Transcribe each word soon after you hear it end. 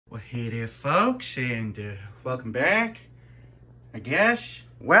Hey there, folks, and welcome back, I guess.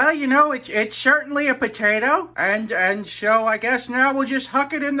 Well, you know, it's certainly a potato, and so I guess now we'll just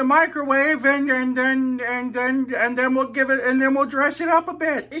huck it in the microwave, and then we'll give it, and then we'll dress it up a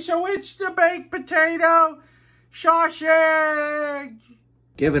bit. So it's the baked potato sausage.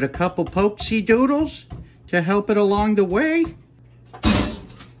 Give it a couple pokesy doodles to help it along the way.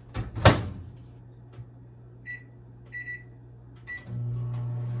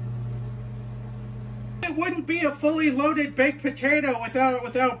 It wouldn't be a fully loaded baked potato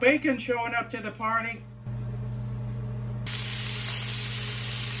without bacon showing up to the party.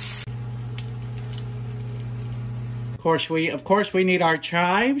 Of course we need our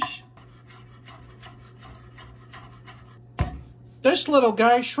chives. This little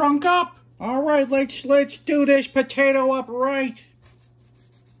guy shrunk up. All right, let's do this potato up right.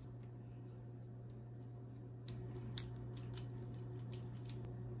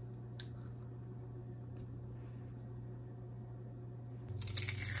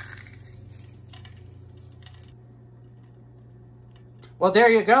 Well,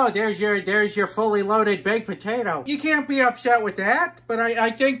 there you go. There's your fully loaded baked potato. You can't be upset with that, but I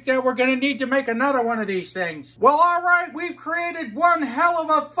think that we're gonna need to make another one of these things. Well, all right, we've created one hell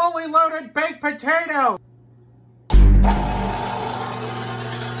of a fully loaded baked potato.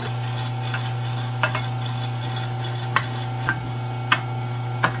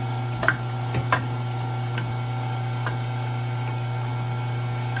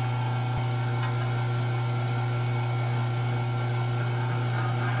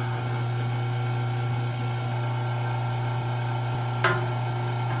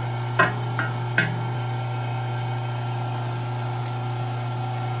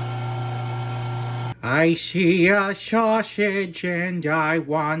 I see a sausage and I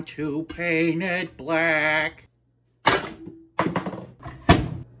want to paint it black.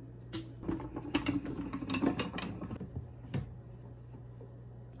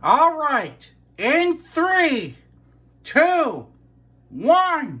 All right, in 3, 2,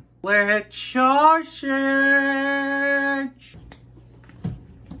 1, let's sausage.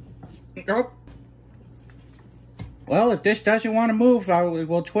 Nope. Well, if this doesn't want to move,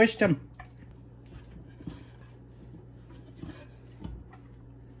 we'll twist him.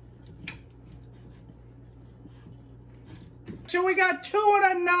 So we got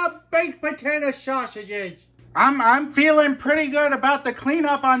 2 baked potato sausages. I'm feeling pretty good about the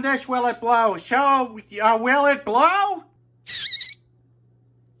cleanup on this. Will it blow? So, will it blow?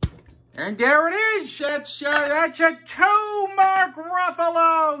 And there it is. That's a 2 Mark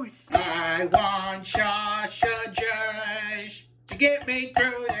Ruffalos. I want sausages to get me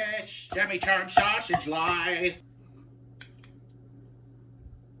through this semi-charmed sausage life.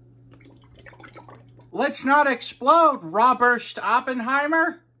 Let's not explode, Robert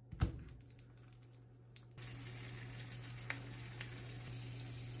Oppenheimer.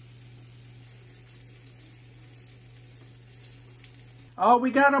 Oh, we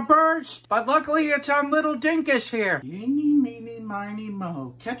got a burst, but luckily it's on little Dinkus here. Eeny, meeny, miny,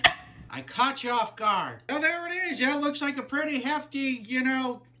 mo. I caught you off guard. Oh, there it is. That looks like a pretty hefty,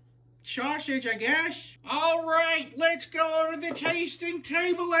 sausage, I guess. All right, let's go to the tasting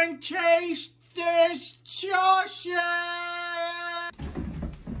table and taste this sausage!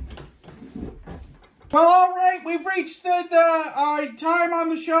 Well, all right, we've reached the time on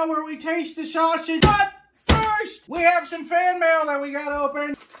the show where we taste the sausage. But first, we have some fan mail that we got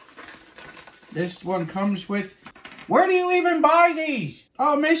open. This one comes with. Where do you even buy these?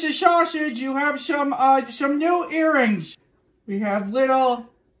 Oh, Mrs. Sausage, you have some new earrings. We have little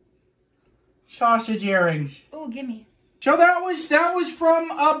sausage earrings. Oh, gimme. So that was from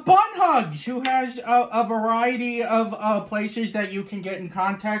Bun Hugs, who has a variety of places that you can get in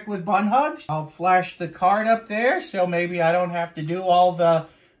contact with Bun Hugs. I'll flash the card up there, so maybe I don't have to do I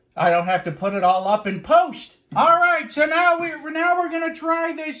don't have to put it all up in post. All right, so now we're gonna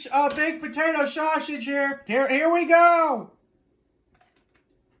try this baked potato sausage here. Here we go.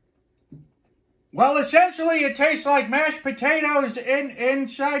 Well, essentially, it tastes like mashed potatoes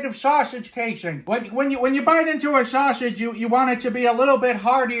inside of sausage casing. When you bite into a sausage, you want it to be a little bit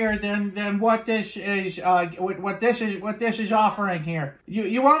hardier than what this is what this is offering here.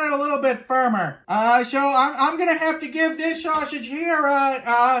 You want it a little bit firmer. So I'm gonna have to give this sausage here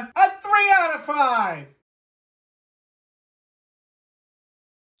a 3 out of 5.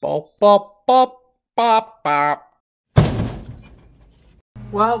 Bop bop bop bop bop.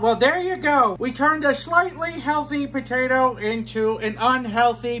 Well, there you go. We turned a slightly healthy potato into an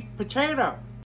unhealthy potato.